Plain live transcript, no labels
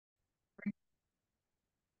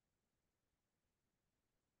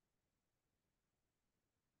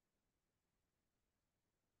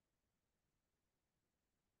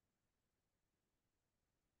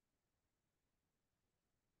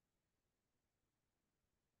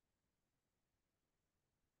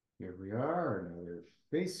Here we are, another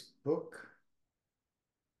Facebook,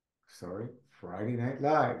 sorry, Friday Night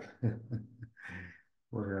Live.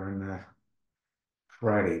 We're on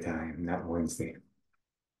Friday time, not Wednesday.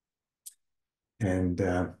 And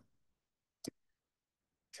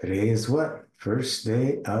today is what? First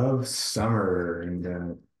day of summer in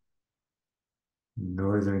the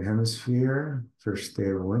Northern Hemisphere, first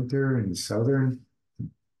day of winter in the Southern.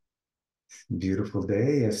 Beautiful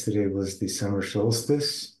day. Yesterday was the summer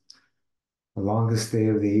solstice. The longest day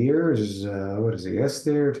of the year is, what is it,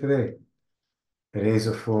 yesterday or today? Today's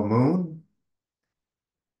a full moon.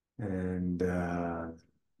 And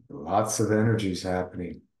lots of energies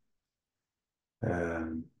happening.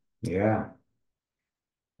 Yeah,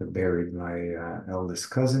 I buried my eldest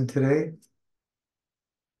cousin today,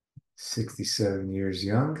 67 years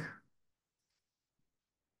young.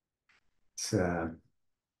 It's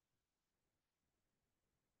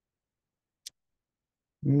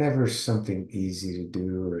never something easy to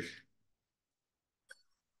do, or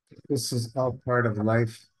this is all part of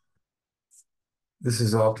life. This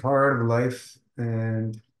is all part of life,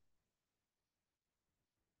 and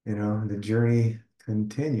the journey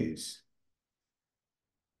continues.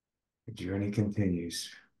 The journey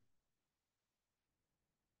continues.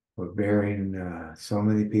 We're burying so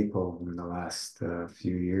many people in the last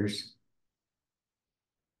few years,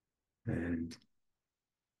 and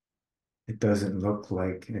it doesn't look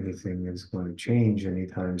like anything is going to change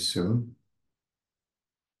anytime soon.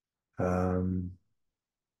 Um,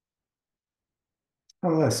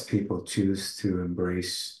 Unless people choose to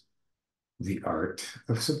embrace the art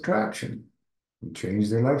of subtraction and change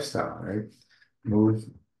their lifestyle, right? Move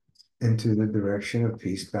into the direction of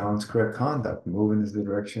peace, balance, correct conduct, move into the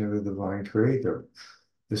direction of the divine creator.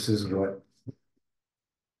 This is what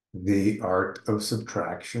the art of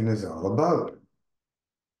subtraction is all about.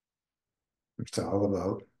 It's all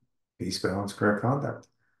about peace, balance, correct conduct.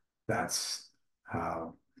 That's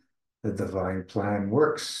how the divine plan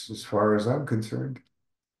works, as far as I'm concerned.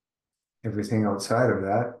 Everything outside of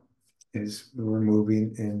that is we're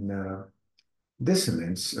moving in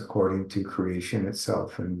dissonance according to creation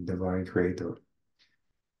itself and divine creator.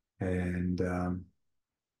 And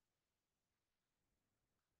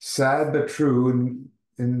sad but true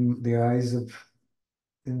in the eyes of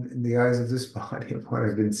in the eyes of this body of what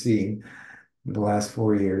I've been seeing in the last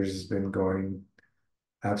 4 years has been going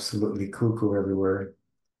absolutely cuckoo everywhere.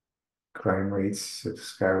 Crime rates have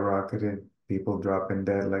skyrocketed, people dropping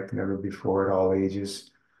dead like never before at all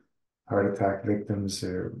ages. Heart attack victims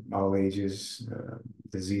are all ages,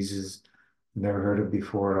 diseases never heard of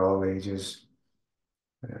before at all ages.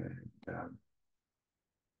 And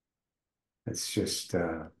it's just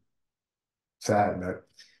sad. But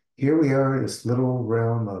here we are in this little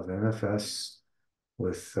realm of MFS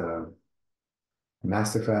with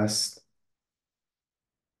Masterfast,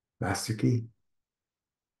 Master Key.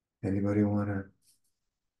 Anybody want to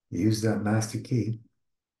use that Master Key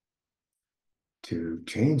to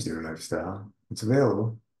change their lifestyle? It's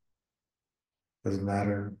available. Doesn't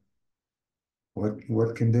matter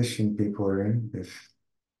what condition people are in.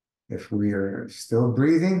 If we are still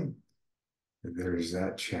breathing, there's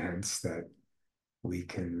that chance that we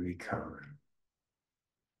can recover.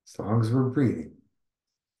 As long as we're breathing,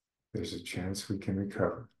 there's a chance we can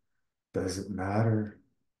recover. Doesn't matter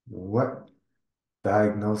what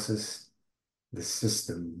diagnosis the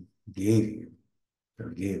system gave you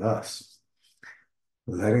or gave us.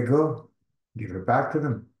 Let it go. Give it back to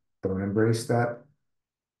them. Don't embrace that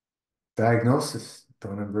diagnosis.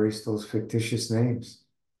 Don't embrace those fictitious names.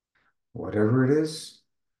 Whatever it is,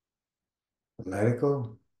 let it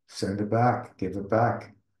go. Send it back. Give it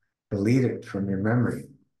back. Delete it from your memory.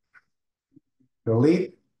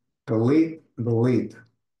 Delete, delete, delete.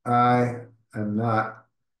 I am not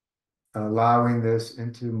allowing this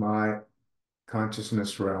into my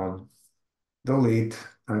consciousness realm. Delete.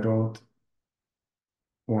 I don't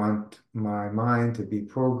want my mind to be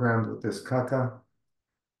programmed with this caca.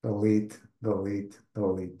 Delete, delete,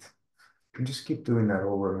 delete. And just keep doing that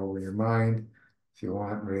over and over in your mind. If you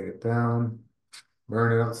want, write it down,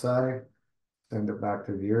 burn it outside, send it back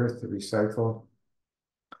to the earth to recycle.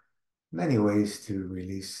 Many ways to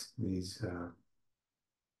release these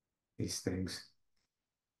things.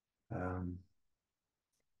 Um,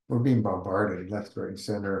 we're being bombarded left, right, and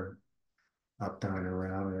center, up, down, and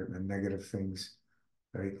around, and negative things,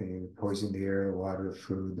 right? They poison the air, the water, the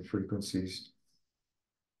food, the frequencies.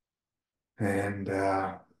 And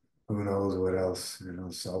who knows what else,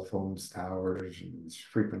 cell phones, towers, and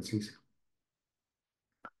frequencies.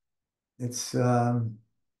 It's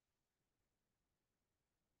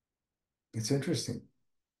it's interesting.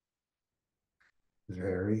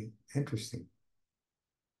 Very interesting.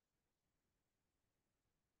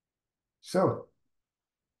 So,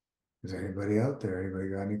 is anybody out there? Anybody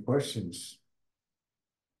got any questions?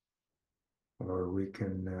 Or we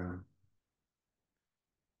can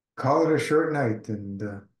call it a short night and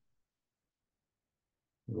go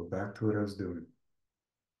back to what I was doing.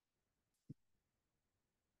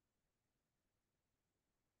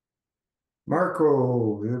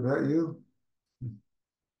 Marco, is that you?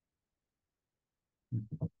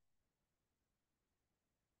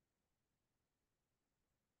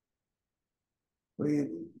 Well,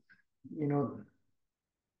 you know,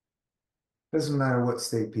 doesn't matter what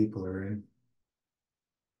state people are in.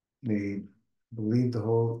 They believe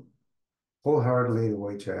wholeheartedly the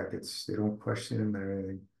white jackets. They don't question them or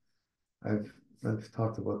anything. I've I've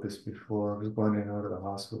talked about this before. I was going in and out of the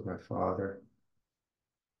hospital with my father,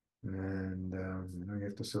 and you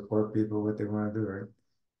have to support people what they want to do, right?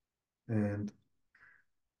 And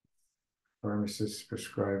pharmacist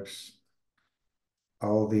prescribes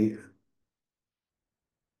all the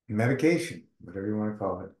medication, whatever you want to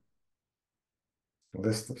call it, a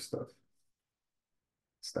list of stuff.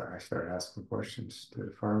 I started asking questions to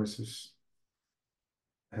the pharmacist,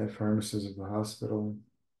 head pharmacist of the hospital.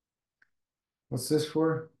 What's this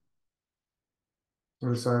for? What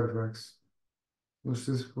are side effects? What's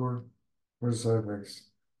this for? What are side effects?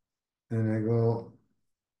 And I go,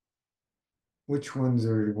 which ones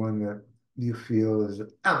are the one that you feel is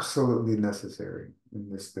absolutely necessary in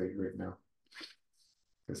this state right now?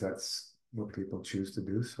 Because that's what people choose to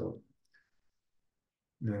do. So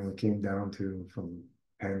then we came down to from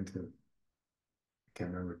 10 to, I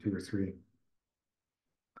can't remember, two or three.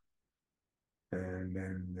 And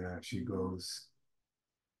then she goes,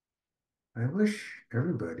 I wish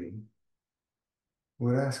everybody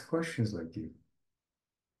would ask questions like you.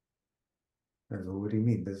 I go, what do you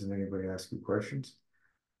mean? Doesn't anybody ask you questions?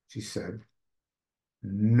 She said,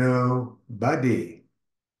 nobody.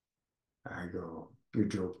 I go, you're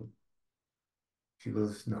joking. She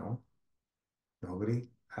goes, no, nobody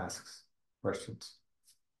asks questions.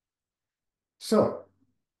 So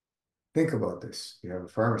think about this. You have a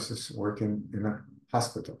pharmacist working in a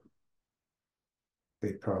hospital.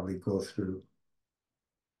 They probably go through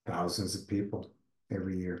thousands of people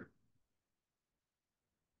every year,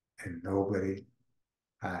 and nobody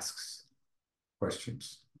asks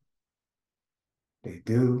questions. They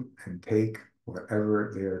do and take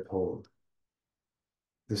whatever they are told.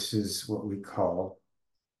 This is what we call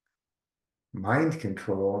mind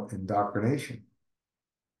control indoctrination.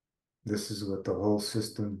 This is what the whole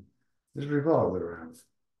system is revolved around.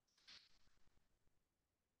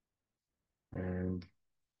 And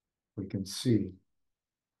we can see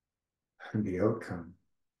the outcome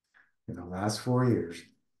in the last 4 years,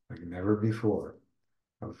 like never before,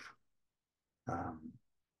 of um,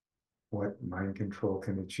 what mind control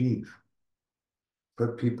can achieve.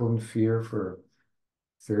 Put people in fear for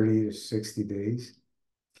 30 to 60 days,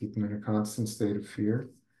 keep them in a constant state of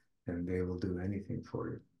fear, and they will do anything for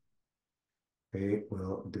you. They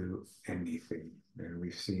will do anything, and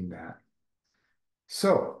we've seen that.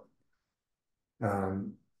 So,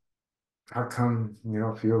 um, how come,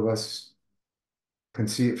 a few of us can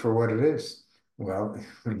see it for what it is? Well,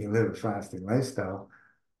 when you live a fasting lifestyle,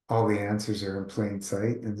 all the answers are in plain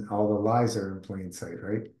sight and all the lies are in plain sight,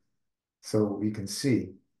 right? So we can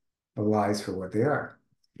see the lies for what they are.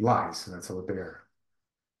 Lies, that's what they are.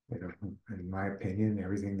 In my opinion,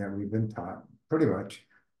 everything that we've been taught pretty much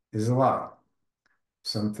is a lie.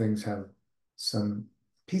 Some things have some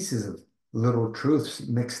pieces of little truths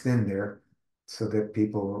mixed in there so that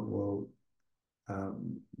people will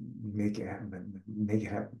make it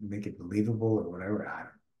believable or whatever. I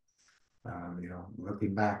don't.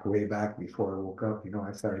 Looking back, way back before I woke up,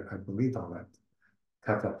 I believed all that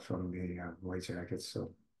cut up from the White Jackets.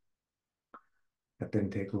 So that didn't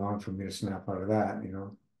take long for me to snap out of that.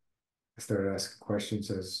 I started asking questions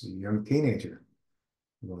as a young teenager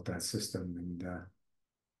about that system, and I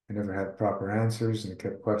never had proper answers, and I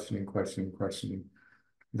kept questioning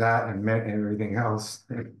that and meant everything else.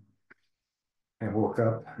 And woke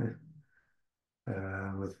up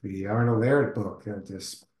with the Arnold Laird book.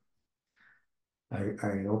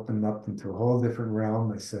 I opened up into a whole different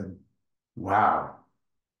realm. I said, "Wow,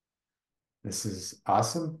 this is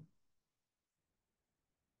awesome.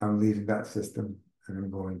 I'm leaving that system and I'm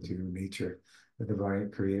going to nature, the divine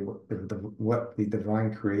create what the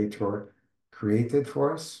divine creator created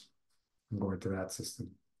for us. I'm going to that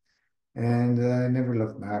system." And I never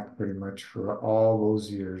looked back pretty much for all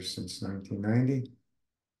those years since 1990.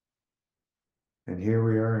 And here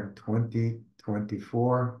we are in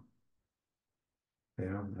 2024.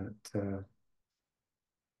 That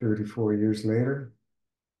 34 years later,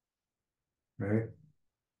 right?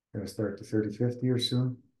 Gonna start the 35th year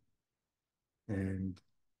soon. And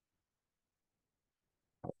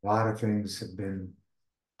a lot of things have been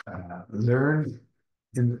learned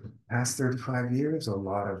in the past 35 years. A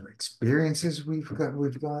lot of experiences we've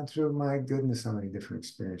gone through. My goodness, how many different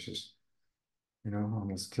experiences. You know,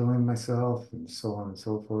 almost killing myself and so on and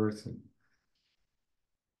so forth. And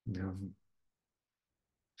you know,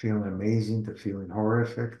 feeling amazing to feeling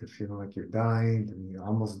horrific to feeling like you're dying to you're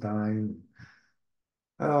almost dying.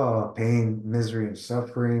 Oh, pain, misery, and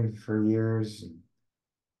suffering for years. And,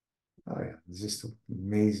 oh yeah, it's just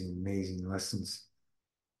amazing, amazing lessons.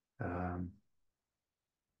 Um,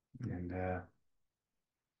 and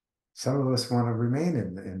some of us want to remain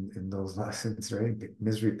in those lessons, right?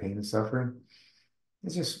 Misery, pain, and suffering.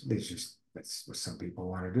 It's just that's what some people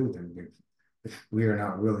want to do. Then if we are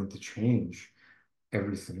not willing to change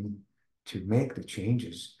everything, to make the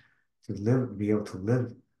changes, to live, be able to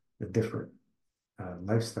live a different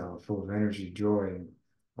lifestyle full of energy, joy, and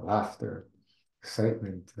laughter,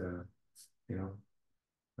 excitement, you know,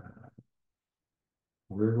 uh,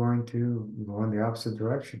 we're going to go in the opposite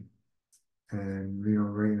direction. And, you know,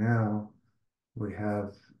 right now we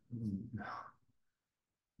have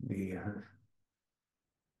the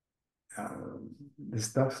the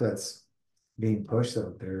stuff that's being pushed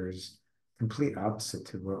out there is complete opposite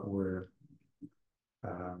to what we're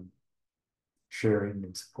um, sharing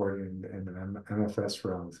and supporting in the MFS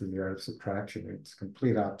realm through the art of subtraction. It's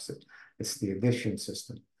complete opposite. It's the addition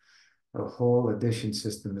system. The whole addition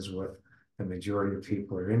system is what the majority of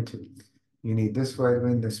people are into. You need this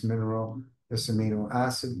vitamin, this mineral, this amino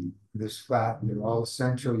acid, this fat. They're all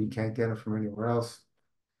essential. You can't get them from anywhere else.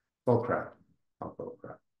 Bull crap. All bull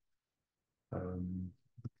crap.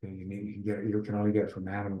 You can only get it from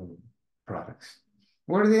animal products.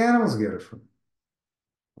 Where do the animals get it from?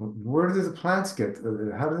 Where do the plants get?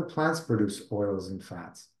 How do the plants produce oils and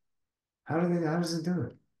fats? How does it do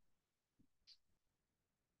it?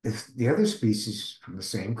 If the other species from the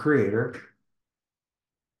same creator,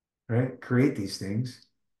 right, create these things,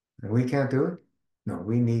 and we can't do it, no,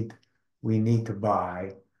 we need to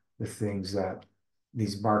buy the things that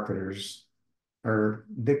these marketers are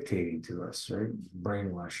dictating to us, right?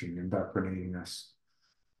 Brainwashing, indoctrinating us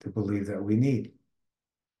to believe that we need.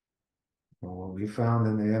 Well, what we found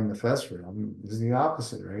in the MFS realm is the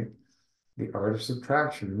opposite, right? The art of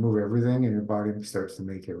subtraction. Remove everything and your body starts to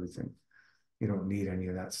make everything. You don't need any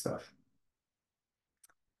of that stuff.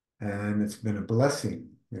 And it's been a blessing.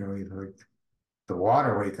 You know, you like the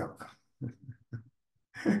water wake up.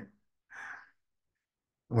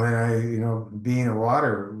 When being a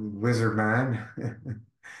water wizard man,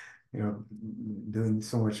 doing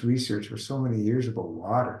so much research for so many years about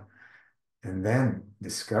water, and then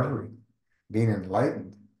discovering, being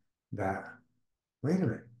enlightened that, wait a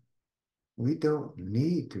minute, we don't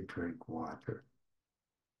need to drink water.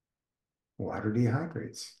 Water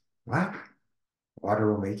dehydrates. What?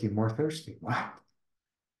 Water will make you more thirsty. What?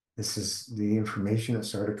 This is the information that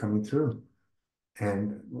started coming through.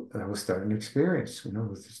 And I was starting to experience,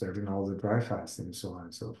 with starting all the dry fasting and so on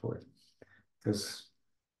and so forth. Because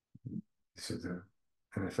this is the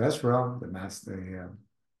NFS realm, the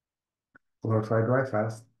glorified dry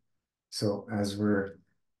fast. So as we're,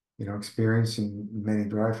 experiencing many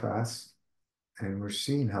dry fasts, and we're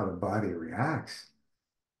seeing how the body reacts,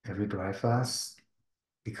 every dry fast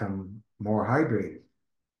become more hydrated.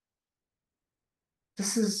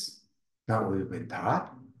 This is not what we've been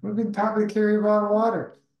taught. We've been taught to carry a bottle of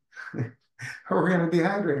water. Or we're going to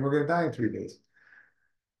dehydrate and we're going to die in 3 days.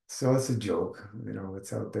 So it's a joke,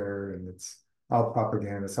 it's out there and it's all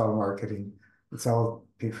propaganda, it's all marketing, it's all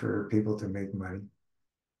for people to make money.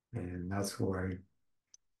 And that's why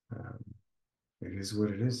um, it is what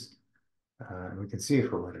it is. And we can see it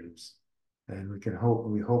for what it is. And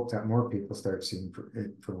we hope that more people start seeing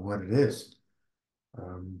it for what it is.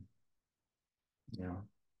 Um, you know,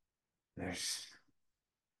 there's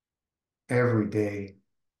every day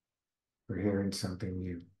we're hearing something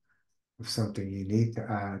new, something you need to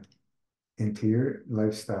add into your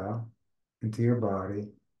lifestyle, into your body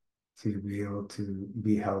to be able to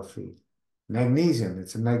be healthy. Magnesium,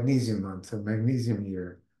 it's a magnesium month, a magnesium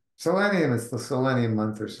year. Selenium, it's the selenium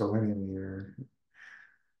month or selenium year.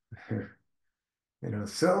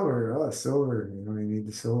 Silver, silver, you need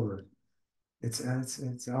the silver.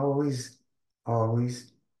 It's always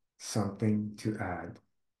something to add,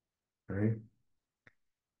 right?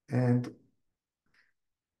 And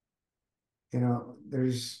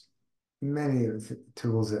there's many of the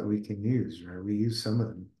tools that we can use, right? We use some of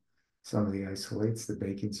them. Some of the isolates, the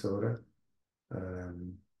baking soda,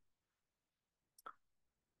 um,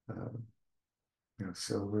 Uh,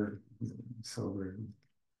 silver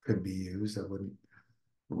could be used. I wouldn't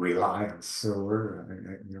rely on silver.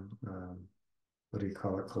 What do you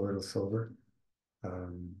call it? Colloidal silver,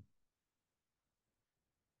 um,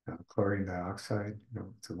 chlorine dioxide.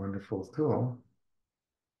 It's a wonderful tool.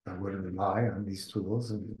 I wouldn't rely on these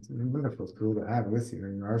tools, and it's a wonderful tool to have with you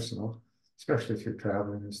in your arsenal, especially if you're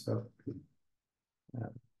traveling and stuff. Uh,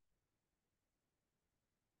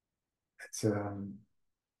 it's you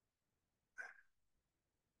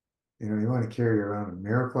want to carry around a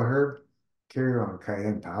miracle herb, carry around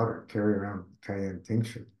cayenne powder, carry around cayenne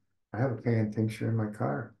tincture. I have a cayenne tincture in my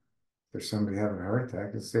car. If there's somebody having a heart attack,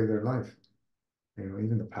 it'll save their life.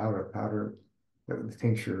 Even the powder, the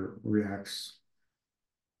tincture reacts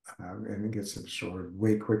and it gets absorbed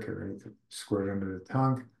way quicker. Right? Squirt under the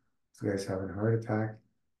tongue. This guy's having a heart attack,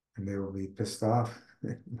 and they will be pissed off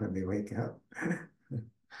when they wake up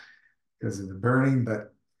because of the burning,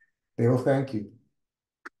 but they will thank you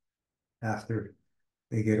after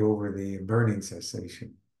they get over the burning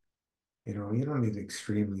sensation. You don't need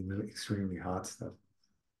extremely hot stuff.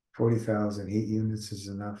 40,000 heat units is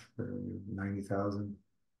enough for 90,000.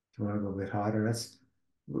 If you want to go a bit hotter,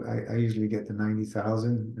 I usually get the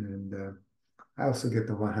 90,000, and I also get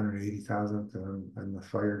the 180,000 because I'm the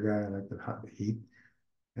fire guy. I like the heat,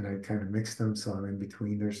 and I kind of mix them so I'm in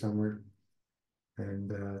between there somewhere.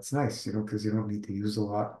 And it's nice, because you don't need to use a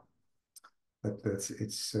lot. But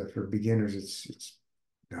it's for beginners. It's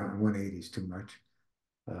 180 is too much.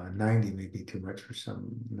 90 may be too much for some.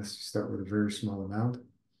 Unless you start with a very small amount.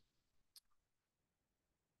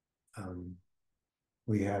 Um,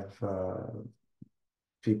 we have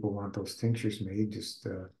people want those tinctures made. Just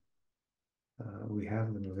we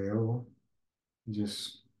have them available.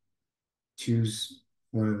 Just choose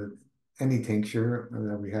one of any tincture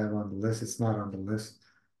that we have on the list. It's not on the list.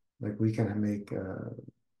 Like we can make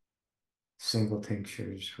single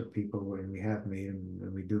tinctures for people when we have made them,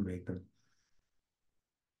 and we do make them.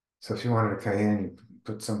 So if you wanted a cayenne, you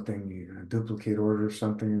put something, you duplicate order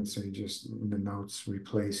something, and say just in the notes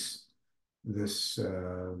replace this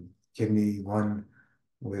kidney one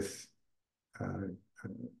with uh,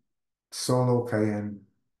 solo cayenne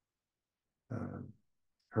uh,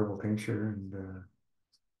 herbal tincture, and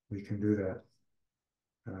we can do that.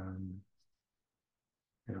 Um,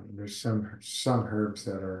 there's some herbs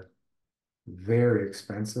that are very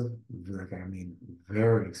expensive, like I mean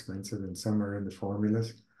very expensive, and some are in the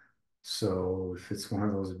formulas. So if it's one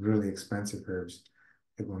of those really expensive herbs,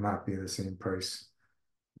 it will not be the same price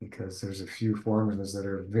because there's a few formulas that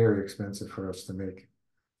are very expensive for us to make.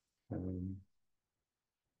 Um,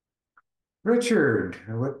 Richard,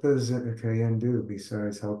 what does cayenne do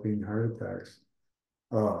besides helping heart attacks?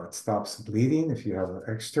 Oh, it stops bleeding if you have an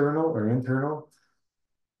external or internal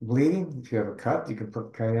bleeding. If you have a cut, you can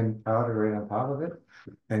put cayenne powder right on top of it,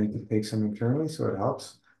 and you can take some internally, so it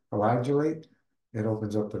helps coagulate. It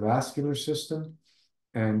opens up the vascular system,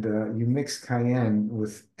 and you mix cayenne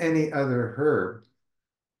with any other herb,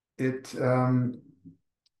 it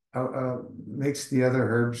makes the other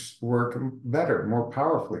herbs work better, more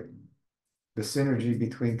powerfully. The synergy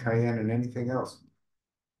between cayenne and anything else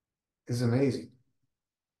is amazing,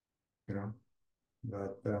 you know.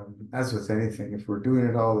 But as with anything, if we're doing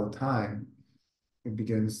it all the time, it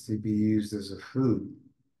begins to be used as a food.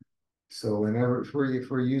 So whenever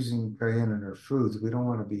if we're using cayenne in our foods, we don't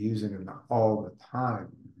want to be using it all the time.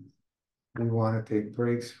 We want to take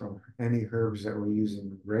breaks from any herbs that we're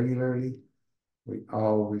using regularly. We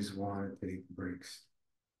always want to take breaks.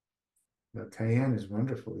 But cayenne is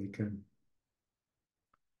wonderful. You can,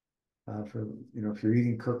 if you're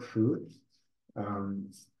eating cooked food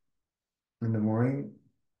um, in the morning,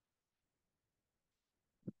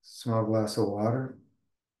 small glass of water,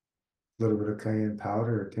 a little bit of cayenne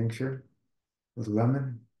powder or tincture with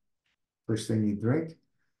lemon. First thing you drink,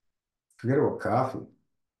 forget about coffee.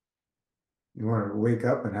 You want to wake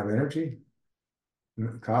up and have energy?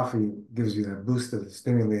 Coffee gives you that boost of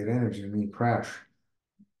stimulated energy, and then you crash.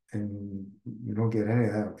 And you don't get any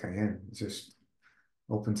of that with cayenne. It just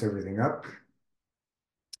opens everything up,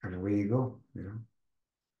 and away you go.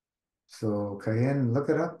 So cayenne, look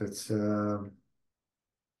it up. It's one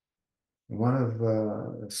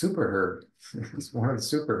of super herb. It's one of the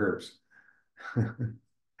super herbs.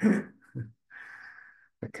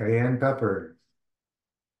 The cayenne pepper,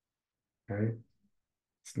 right?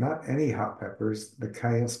 It's not any hot peppers. The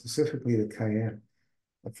cayenne, specifically the cayenne.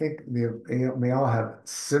 I think they may all have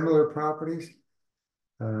similar properties,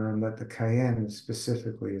 but the cayenne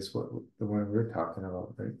specifically is what the one we're talking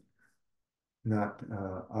about, right? Not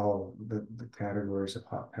all the categories of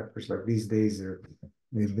hot peppers. Like these days,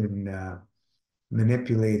 they've been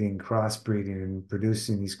manipulating, crossbreeding, and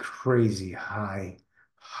producing these crazy high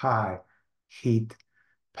heat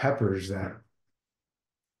peppers that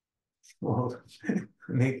will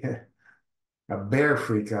make a bear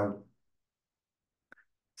freak out.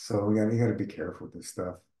 So you got to be careful with this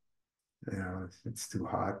stuff. You know, it's too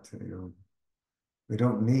hot. You know, we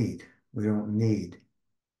don't need we don't need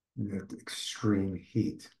that extreme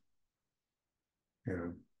heat. You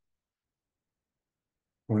know,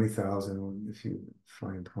 20,000. If you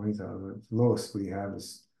find 20,000, the lowest we have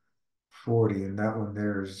is 40, and that one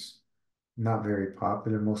there is not very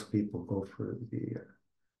popular. Most people go for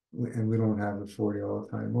and we don't have the 40 all the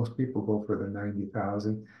time. Most people go for the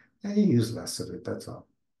 90,000, and you use less of it. That's all.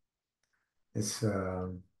 It's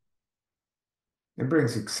it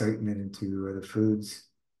brings excitement into the foods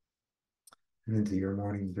and into your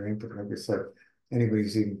morning drink. Like I said, anybody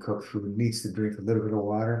who's eating cooked food needs to drink a little bit of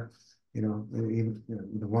water. You know, even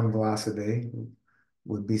the one glass a day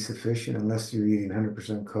would be sufficient unless you're eating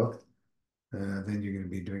 100% cooked. Then you're going to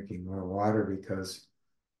be drinking more water because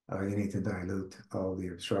you need to dilute all the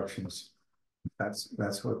obstructions. That's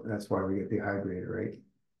why we get dehydrated, right?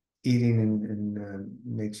 Eating and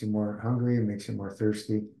makes you more hungry, makes you more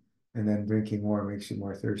thirsty, and then drinking more makes you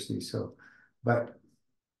more thirsty. So, but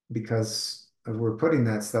because we're putting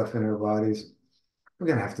that stuff in our bodies, we're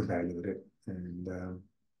gonna have to dilute it, and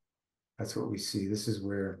that's what we see. This is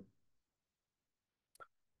where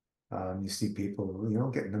you see people, you know,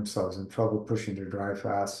 getting themselves in trouble, pushing their dry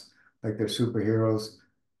fast like they're superheroes,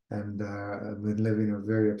 and been living a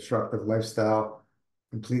very obstructive lifestyle,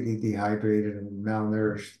 completely dehydrated and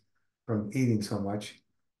malnourished from eating so much,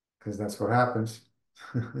 because that's what happens.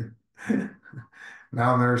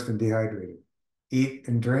 Malnourished and dehydrated. Eat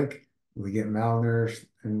and drink, we get malnourished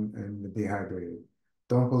and dehydrated.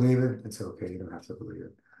 Don't believe it? It's okay. You don't have to believe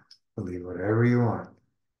it. Believe whatever you want.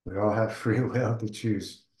 We all have free will to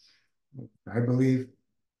choose. I believe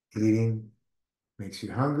eating makes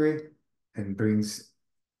you hungry and brings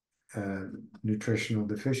uh, nutritional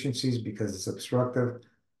deficiencies because it's obstructive,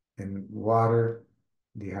 and water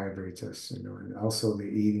dehydrates us, you know, and also the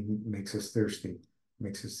eating makes us thirsty,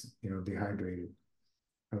 makes us, you know, dehydrated.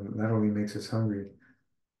 Not only makes us hungry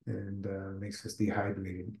and makes us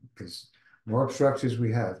dehydrated because more obstructions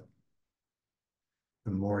we have,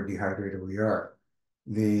 the more dehydrated we are.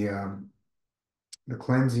 The um, the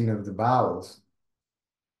cleansing of the bowels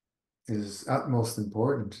is utmost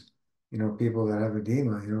important. You know, people that have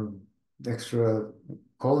edema, you know, extra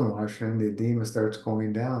colon wash and the edema starts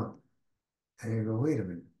going down. And you go, wait a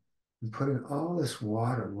minute, I'm putting all this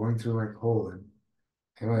water going through my colon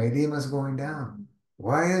and my edema is going down.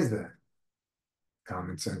 Why is that?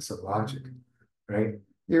 Common sense of logic, right?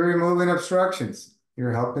 You're removing obstructions.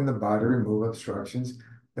 You're helping the body remove obstructions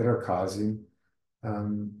that are causing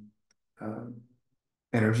um, uh,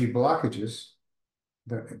 energy blockages.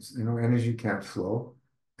 That it's, you know, energy can't flow,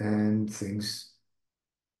 and things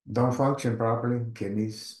don't function properly.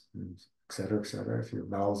 Kidneys, et cetera, et cetera. If your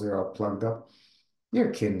bowels are all plugged up, your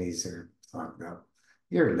kidneys are plugged up,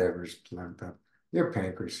 your liver's plugged up, your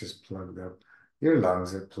pancreas is plugged up, your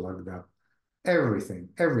lungs are plugged up. Everything,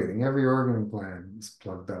 every organ gland is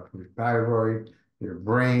plugged up. Your thyroid, your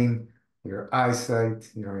brain, your eyesight,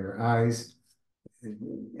 you know, your eyes,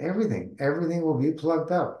 everything will be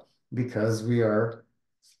plugged up because we are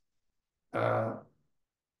uh,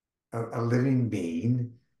 a living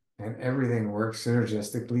being and everything works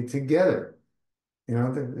synergistically together. You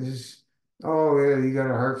know, there's, oh, yeah, you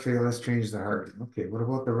got a heart failure, let's change the heart. Okay, what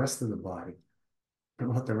about the rest of the body?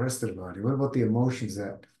 What about the rest of the body? What about the emotions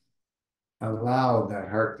that allow that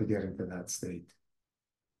heart to get into that state?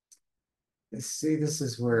 See, this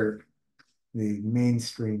is where the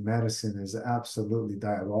mainstream medicine is absolutely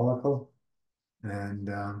diabolical. And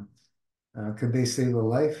could they save a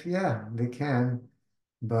life? Yeah, they can.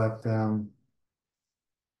 But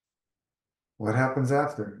what happens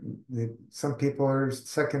after? Some people are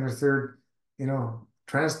second or third, you know,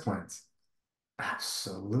 transplants.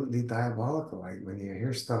 Absolutely diabolical. Like when you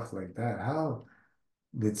hear stuff like that, how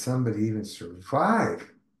did somebody even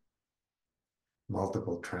survive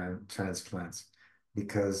multiple transplants?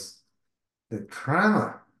 Because the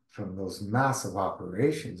trauma from those massive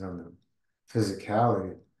operations on the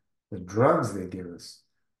physicality, the drugs they give us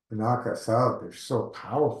to knock us out, they're so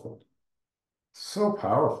powerful, so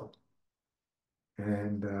powerful.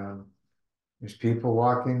 And there's people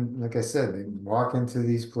walking, like I said, they walk into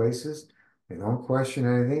these places, they don't question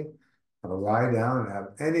anything, they'll lie down and have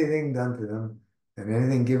anything done to them, and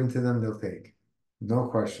anything given to them, they'll take. No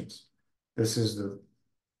questions. This is the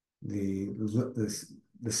the,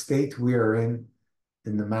 the state we are in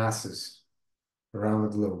the masses around the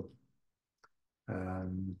globe.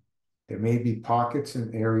 Um, there may be pockets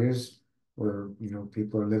and areas where,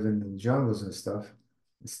 people are living in jungles and stuff,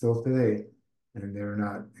 still today, and they're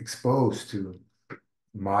not exposed to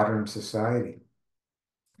modern society.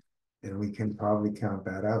 And we can probably count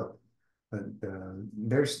that out. But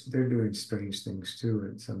they're doing strange things too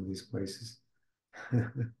in some of these places.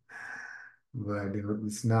 But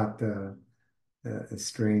it's not as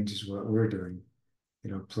strange as what we're doing,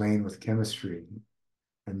 playing with chemistry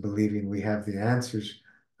and believing we have the answers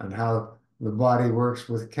on how the body works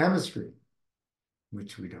with chemistry,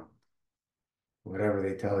 which we don't. Whatever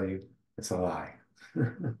they tell you, it's a lie.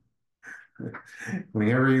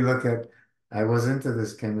 Whenever you look at, I was into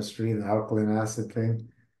this chemistry, the alkaline acid thing,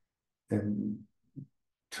 and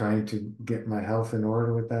trying to get my health in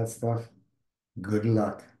order with that stuff. Good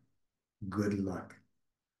luck. Good luck.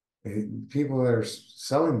 People that are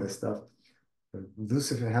selling this stuff,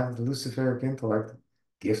 Lucifer have the Luciferic intellect,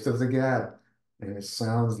 gift of the gab. And it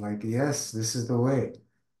sounds like, yes, this is the way.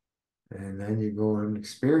 And then you go and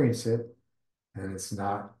experience it, and it's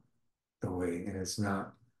not the way, and it's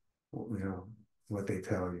not, what they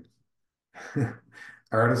tell you.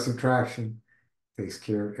 Art of subtraction takes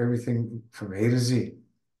care of everything from A to Z,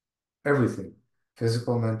 everything,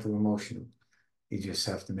 physical, mental, emotional. You just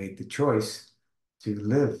have to make the choice to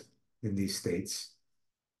live in these states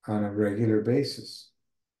on a regular basis,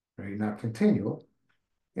 right? Not continual,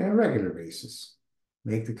 in a regular basis.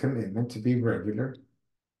 Make the commitment to be regular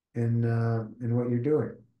in what you're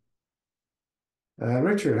doing.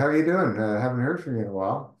 Richard, how are you doing? Haven't heard from you in a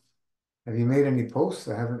while. Have you made any posts?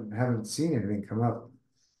 I haven't seen anything come up.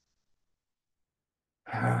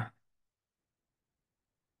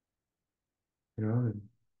 You know,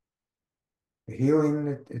 the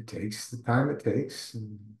healing it takes the time it takes.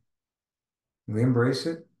 And we embrace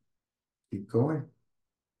it. Keep going.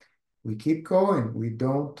 We keep going. We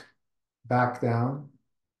don't back down.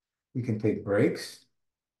 We can take breaks.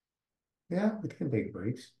 Yeah, we can take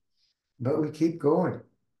breaks, but we keep going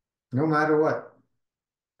no matter what,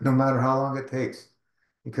 no matter how long it takes,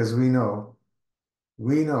 because we know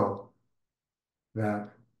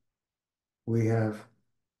that we have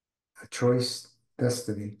a choice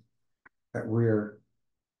destiny that we're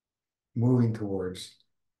moving towards,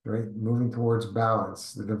 right? Moving towards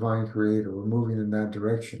balance, the divine creator. We're moving in that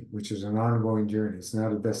direction, which is an ongoing journey. It's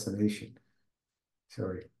not a destination.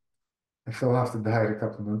 Sorry. I fell off the diet a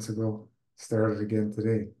couple months ago, started again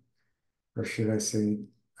today. Or should I say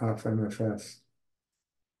off MFS?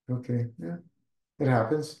 Okay, yeah, it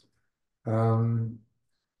happens. Um,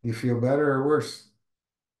 you feel better or worse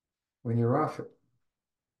when you're off it.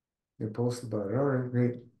 You post about it. All right,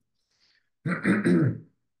 great.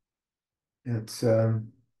 It's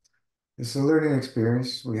um, it's a learning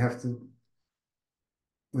experience. We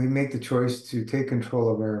make the choice to take control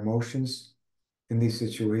of our emotions in these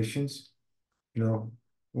situations. You know,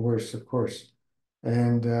 worse, of course.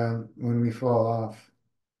 And when we fall off,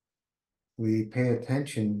 we pay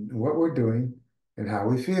attention to what we're doing and how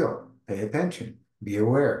we feel. Pay attention, be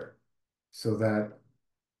aware, so that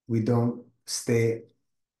we don't stay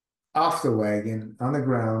off the wagon on the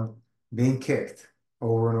ground being kicked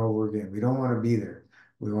over and over again. We don't want to be there.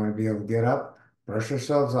 We want to be able to get up, brush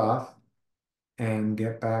ourselves off, and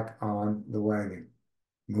get back on the wagon,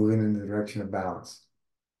 moving in the direction of balance.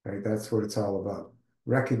 Right? That's what it's all about.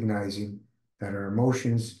 Recognizing that our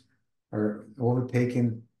emotions are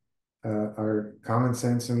overtaking our common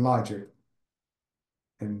sense and logic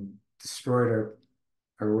and destroyed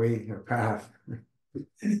our way, our path.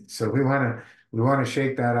 So we want to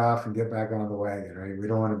shake that off and get back on the wagon, right? We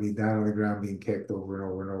don't want to be down on the ground being kicked over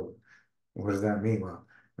and over and over. What does that mean? Well,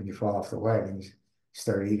 when you fall off the wagon, you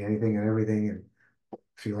start eating anything and everything and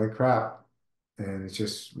feel like crap, and it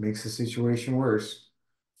just makes the situation worse.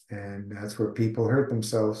 And that's where people hurt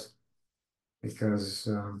themselves because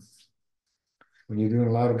when you're doing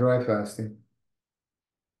a lot of dry fasting,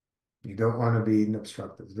 you don't want to be eating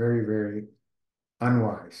obstructive. Very, very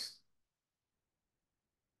unwise.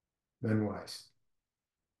 Unwise.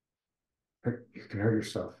 You can hurt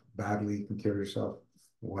yourself badly. You can kill yourself.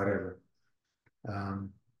 Whatever.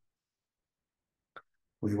 Um,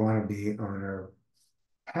 we want to be on our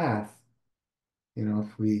path.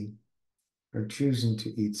 If we are choosing to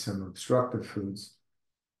eat some obstructive foods,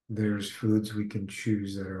 there's foods we can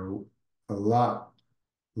choose that are a lot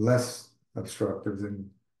less obstructive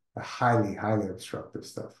than the highly, highly obstructive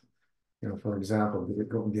stuff. For example,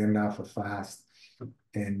 getting off a fast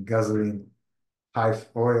and guzzling high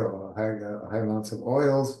amounts of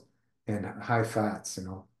oils and high fats,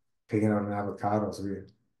 picking out an avocados.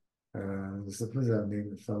 What was that name,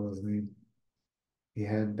 the fellow's name? He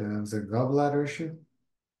had, was it a gallbladder issue?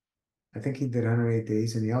 I think he did 108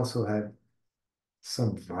 days, and he also had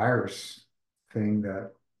some virus thing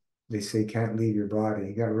that they say can't leave your body.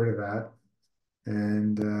 He got rid of that,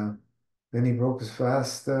 and then he broke his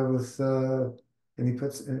fast and he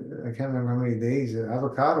puts I can't remember how many days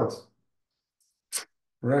avocados.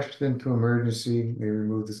 Rushed into emergency. They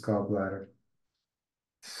removed his gallbladder.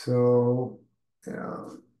 So, you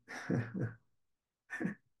know,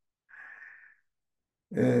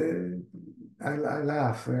 I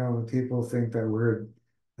laugh. When people think that we're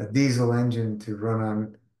a diesel engine to run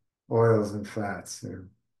on oils and fats.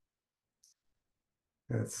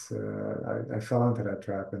 That's I fell into that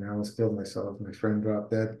trap and I almost killed myself. My friend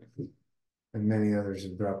dropped dead, and many others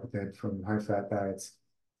have dropped dead from high fat diets.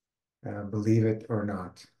 Believe it or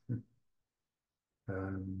not.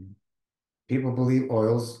 Um, People believe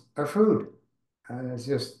oils are food. It's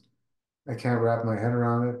just I can't wrap my head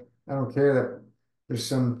around it. I don't care that there's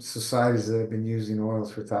some societies that have been using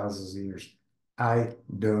oils for thousands of years. I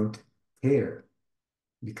don't care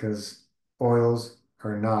because oils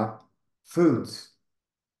are not foods.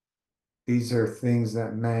 These are things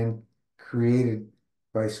that man created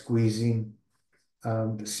by squeezing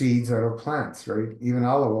the seeds out of plants, right? Even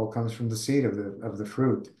olive oil comes from the seed of the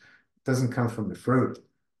fruit. It doesn't come from the fruit.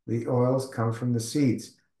 The oils come from the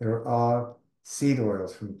seeds. They're all seed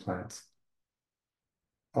oils from plants.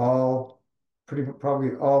 All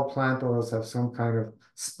probably all plant oils have some kind of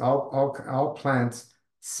all plants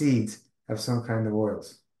seeds have some kind of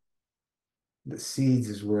oils. The seeds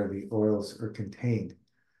is where the oils are contained.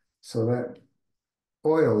 So that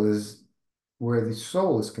oil is where the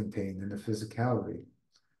soul is contained in the physicality.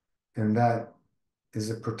 And that is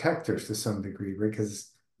a protector to some degree, right? Because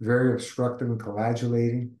it's very obstructive and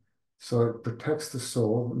coagulating. So it protects the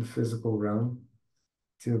soul in the physical realm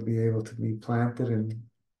to be able to be planted and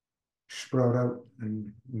sprout out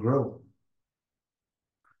and grow.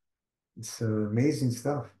 It's amazing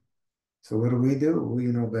stuff. So what do? We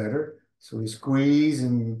know better. So we squeeze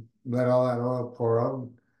and let all that oil pour out,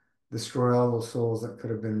 destroy all those souls that could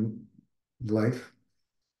have been life.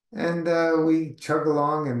 And we chug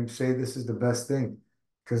along and say this is the best thing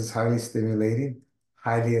because it's highly stimulating,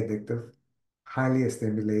 highly addictive, highly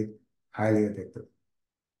stimulating, highly addictive.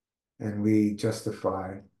 And we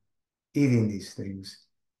justify eating these things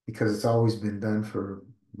because it's always been done for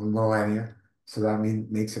millennia. So that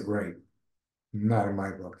makes it right. Not in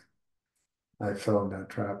my book. I fell in that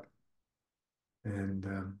trap.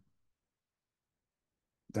 And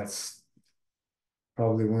that's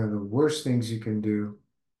probably one of the worst things you can do,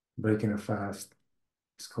 breaking a fast,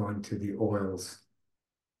 is going to the oils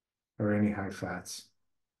or any high fats.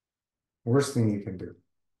 Worst thing you can do,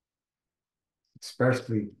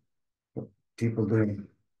 especially people doing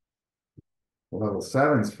level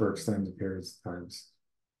sevens for extended periods of times.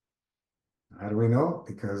 How do we know?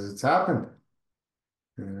 Because it's happened.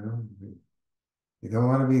 You know, you don't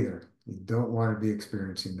want to be there. You don't want to be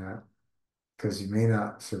experiencing that because you may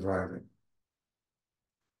not survive it.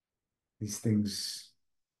 These things,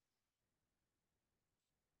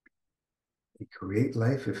 they create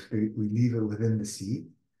life if we leave it within the seed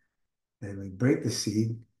and we break the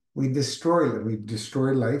seed, we destroy it. We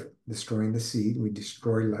destroy life, destroying the seed, we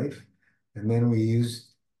destroy life, and then we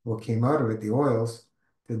use what came out of it, the oils,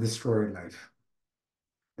 to destroy life.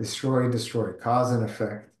 Destroy, destroy, cause and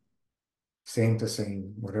effect, same to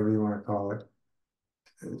same, whatever you want to call it.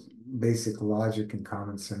 Basic logic and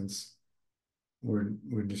common sense. We're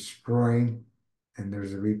destroying, and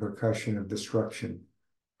there's a repercussion of destruction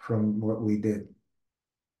from what we did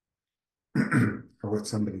or what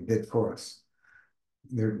somebody did for us.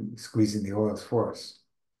 They're squeezing the oils for us,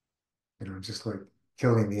 just like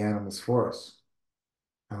killing the animals for us.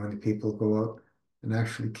 How many people go out and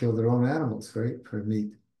actually kill their own animals, right, for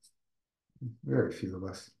meat? Very few of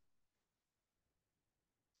us,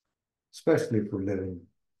 especially if we're living,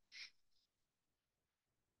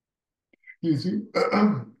 excuse me,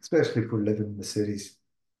 especially if we're living in the cities.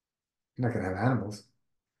 You're not going to have animals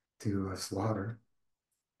to slaughter.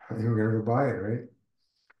 You're going to go buy it, right?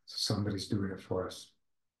 So somebody's doing it for us.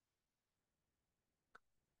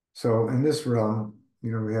 So in this realm,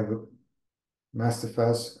 we have a master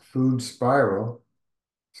fast food spiral.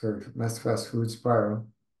 Sorry, master fast food spiral.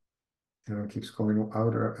 It keeps going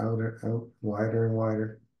outer, outer, out, wider and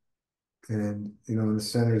wider. And, in the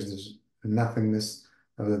center is this nothingness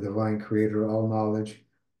of the divine creator, all knowledge,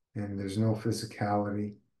 and there's no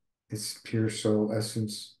physicality. It's pure soul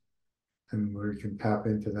essence, and where you can tap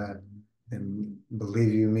into that. And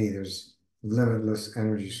believe you me, there's limitless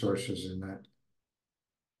energy sources in that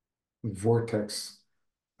vortex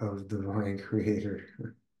of divine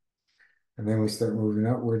creator. And then we start moving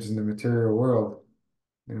upwards in the material world,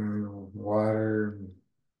 water and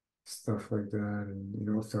stuff like that,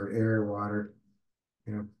 and sorry, air, water,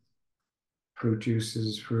 you know, fruit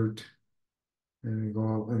juices, fruit, and we go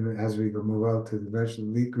out, and as we go move out to the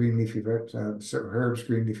vegetable, green leafy herbs,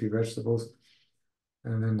 green leafy vegetables,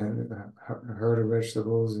 and then a herd of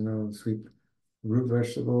vegetables, sweet root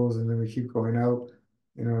vegetables, and then we keep going out,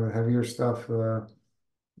 heavier stuff, would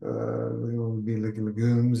be like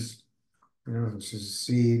legumes, which is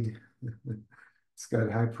seed. It's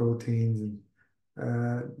got high proteins, and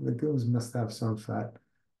legumes must have some fat.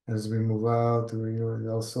 As we move out,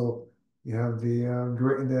 also you have the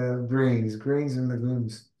grains and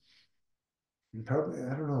legumes. And probably,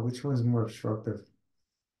 I don't know which one's more obstructive.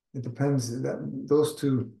 It depends. That those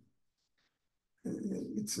two,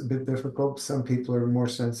 it's a bit difficult. Some people are more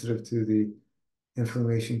sensitive to the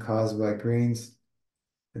inflammation caused by grains,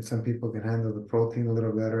 and some people can handle the protein a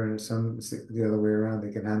little better, and some it's the other way around.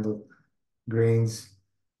 They can handle grains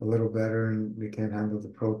a little better, and they can't handle the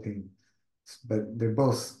protein. But they're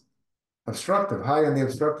both obstructive, high on the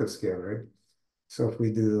obstructive scale, right? So if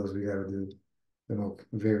we do those, we got to do them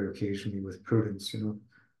very occasionally with prudence.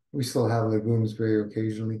 We still have legumes very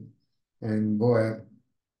occasionally, and boy,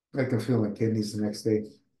 I can feel my kidneys the next day,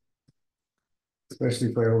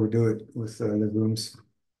 especially if I overdo it with legumes.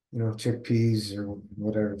 Chickpeas or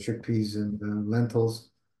whatever, chickpeas and lentils.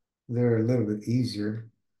 They're a little bit easier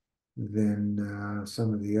than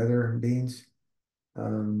some of the other beans.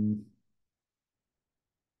 Um,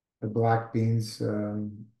 the black beans,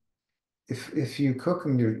 if you cook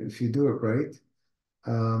them, if you do it right,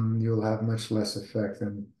 you'll have much less effect.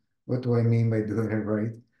 And what do I mean by doing it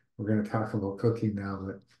right? We're going to talk about cooking now,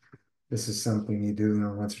 but this is something you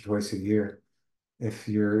do, once or twice a year if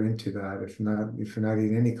you're into that. If you're not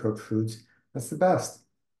eating any cooked foods, that's the best.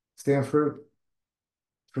 Stay on fruit.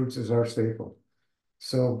 Fruits is our staple.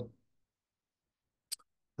 So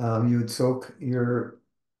you would soak your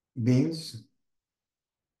beans,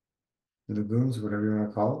 legumes, whatever you want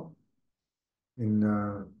to call them,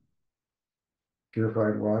 in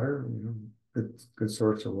purified water, good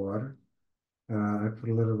source of water. I put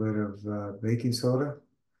a little bit of baking soda,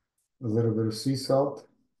 a little bit of sea salt,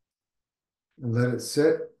 and let it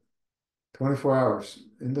sit 24 hours.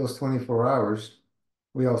 In those 24 hours,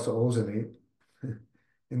 we also ozonate.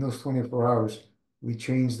 In those 24 hours, we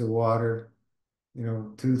change the water,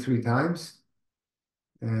 two, three times,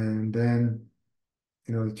 and then,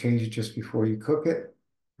 you change it just before you cook it,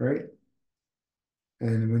 right?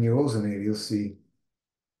 And when you ozonate, you'll see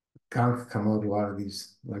gunk come out, a lot of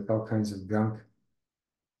these, like all kinds of gunk.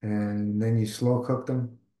 And then you slow cook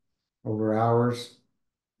them over hours,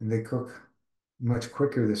 and they cook much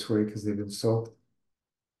quicker this way because they've been soaked.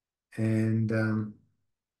 And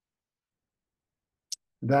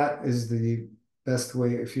that is the best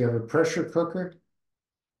way. If you have a pressure cooker,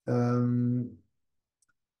 um,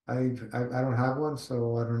 I don't have one,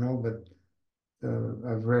 so I don't know, but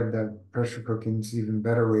I've read that pressure cooking is even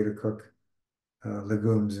better way to cook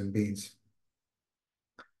legumes and beans.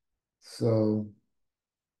 So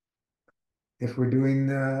if we're doing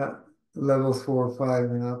levels 4 or 5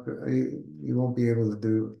 and up, you won't be able to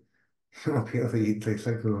do, you won't be able to eat like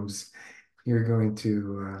legumes. You're going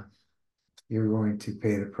to you're going to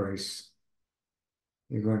pay the price.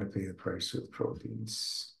 You're going to pay the price with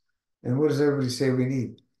proteins. And what does everybody say we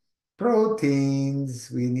need?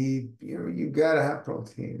 Proteins. We need, you gotta have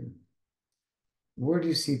protein. Where do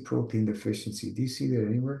you see protein deficiency? Do you see that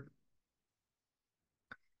anywhere?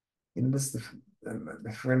 This is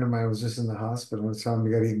a friend of mine was just in the hospital and telling me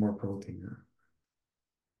you gotta eat more protein.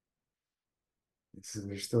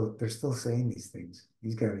 They're still saying these things.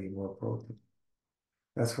 He's gotta eat more protein.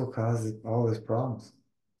 That's what causes all his problems.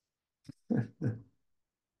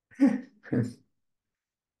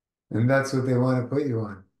 And that's what they want to put you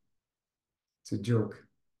on. It's a joke.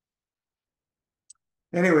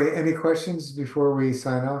 Anyway, any questions before we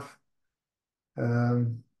sign off?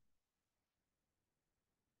 Um,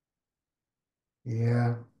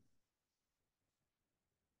 yeah,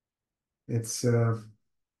 it's it's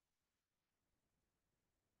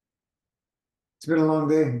been a long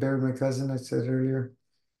day. Buried my cousin, I said earlier.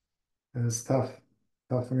 And it's tough.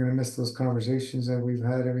 Tough. I'm gonna miss those conversations that we've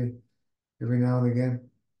had every now and again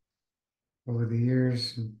over the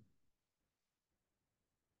years.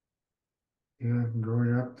 And,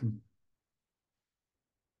 growing up. And,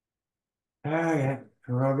 yeah,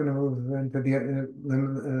 we're all gonna move into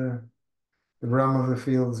the realm of the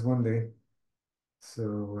fields one day.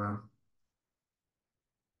 So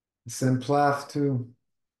send Plath to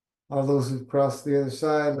all those who've crossed the other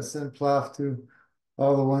side. Let's send Plath to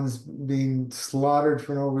all the ones being slaughtered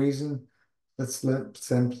for no reason.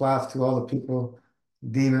 Send Plath to all the people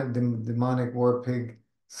demonic war pig,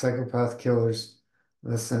 psychopath killers.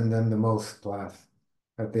 Let's send them the most laugh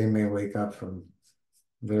that they may wake up from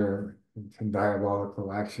their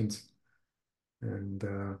diabolical actions. And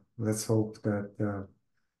let's hope that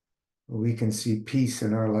we can see peace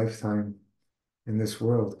in our lifetime in this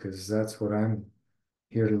world, because that's what I'm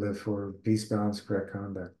here to live for: peace, balance, correct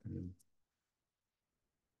conduct. And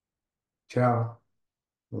ciao.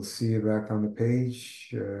 We'll see you back on the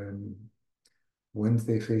page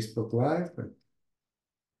Wednesday, Facebook Live, but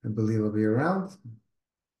I believe I'll be around.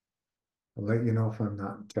 I'll let you know if I'm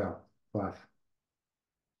not. Ciao. Bye.